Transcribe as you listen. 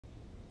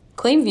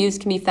Claim views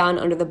can be found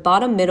under the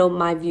bottom middle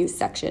My Views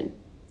section.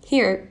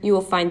 Here, you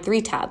will find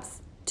 3 tabs: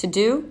 To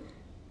Do,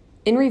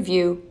 In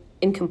Review,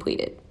 and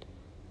Completed.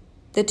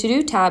 The To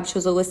Do tab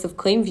shows a list of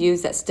claim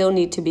views that still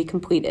need to be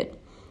completed.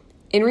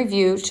 In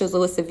Review shows a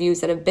list of views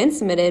that have been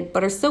submitted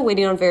but are still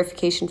waiting on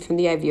verification from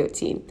the iVueit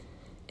team.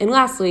 And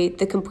lastly,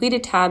 the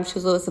Completed tab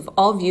shows a list of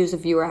all views a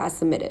viewer has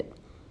submitted.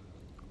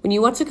 When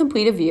you want to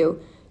complete a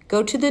view,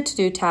 go to the To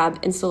Do tab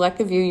and select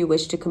the view you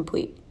wish to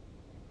complete.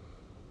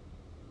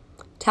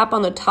 Tap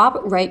on the top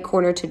right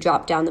corner to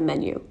drop down the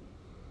menu.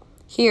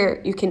 Here,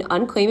 you can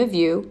unclaim a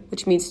view,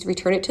 which means to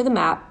return it to the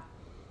map,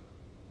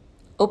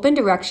 open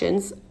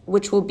directions,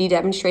 which will be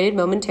demonstrated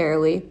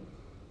momentarily,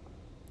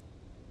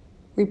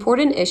 report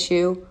an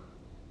issue,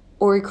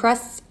 or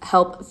request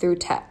help through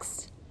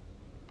text.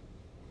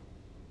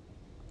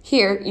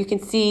 Here, you can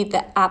see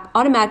the app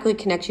automatically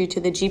connects you to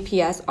the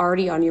GPS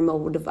already on your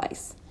mobile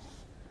device.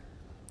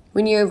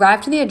 When you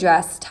arrive to the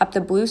address, tap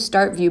the blue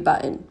Start View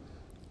button.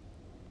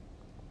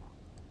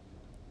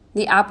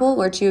 The app will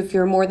alert you if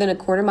you're more than a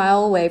quarter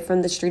mile away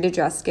from the street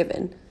address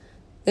given.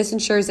 This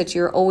ensures that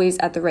you're always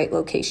at the right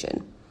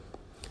location.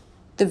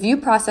 The view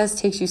process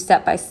takes you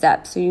step by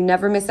step, so you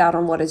never miss out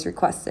on what is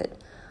requested.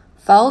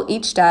 Follow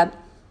each step,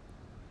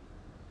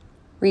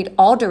 read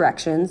all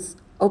directions,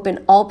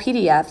 open all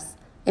PDFs,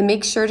 and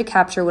make sure to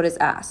capture what is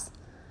asked.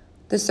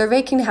 The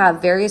survey can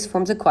have various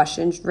forms of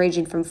questions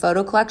ranging from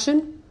photo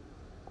collection,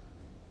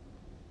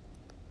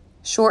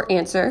 short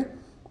answer,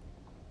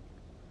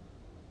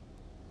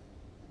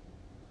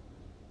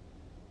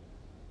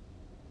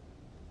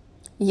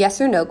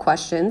 yes or no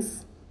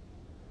questions,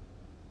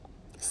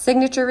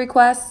 signature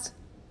requests,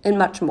 and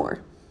much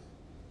more.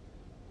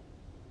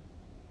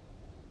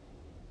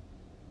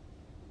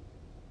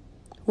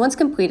 Once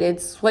completed,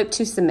 swipe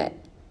to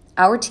submit.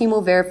 Our team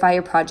will verify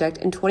your project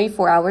in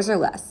 24 hours or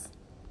less.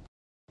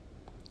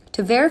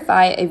 To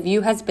verify a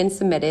view has been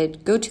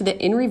submitted, go to the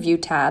In Review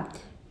tab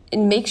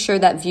and make sure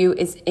that view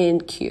is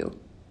in queue.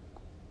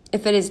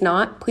 If it is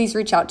not, please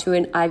reach out to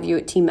an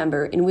iVueit team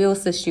member and we will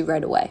assist you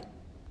right away.